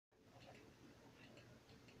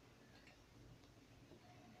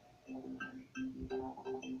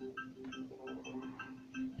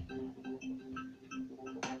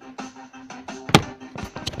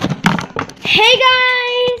Hey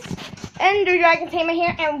guys, Ender Dragon Tamer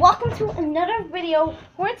here, and welcome to another video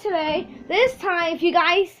for today. This time, if you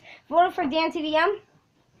guys voted for DanTDM,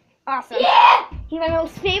 awesome. Yeah! He's my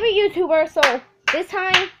most favorite YouTuber, so this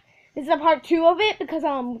time, this is a part 2 of it, because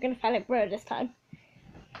we're gonna find it better this time.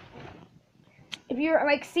 If you're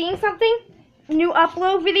like seeing something, new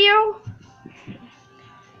upload video,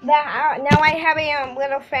 that now I have a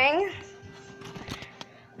little thing.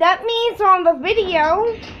 That means on the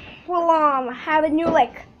video, we'll have a new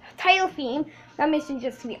like title theme. That means it's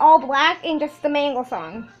just to be all black and just the Mangle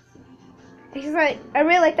song. Because I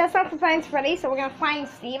really like that song from Find Freddy, so we're gonna find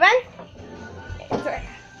Steven.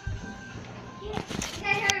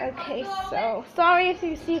 Okay, so sorry if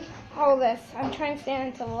you see all this. I'm trying to stand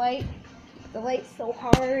into the light. The light's so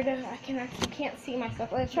hard. I can't see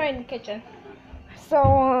myself. Let's try in the kitchen.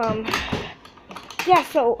 So yeah,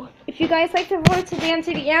 so if you guys like to vote to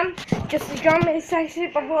DanTDM, just comment in the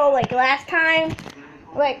section below like last time.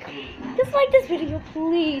 Like, just like this video,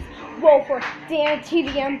 please. Vote for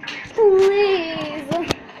DanTDM, please.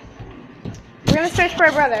 We're gonna search for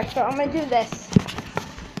our brother, so I'm gonna do this.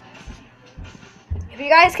 If you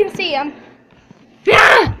guys can see him.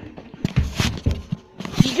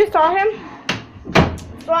 You just saw him?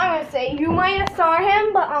 So I'm gonna say you might have saw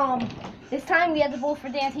him, but this time we had to vote for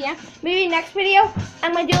DanTDM. Maybe next video,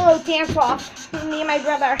 I'm going to do a little dance off with me and my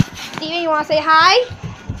brother. Steven, you want to say hi?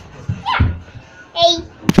 Yeah. Hey.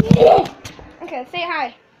 Okay, say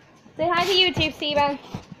hi. Say hi to YouTube, Steven.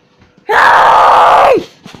 Hi!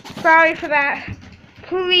 Sorry for that.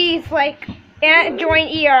 Please, like, join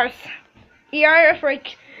ERs. ERs,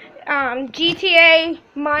 like, GTA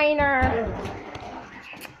Minor.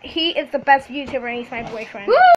 He is the best YouTuber and he's my boyfriend. Woo!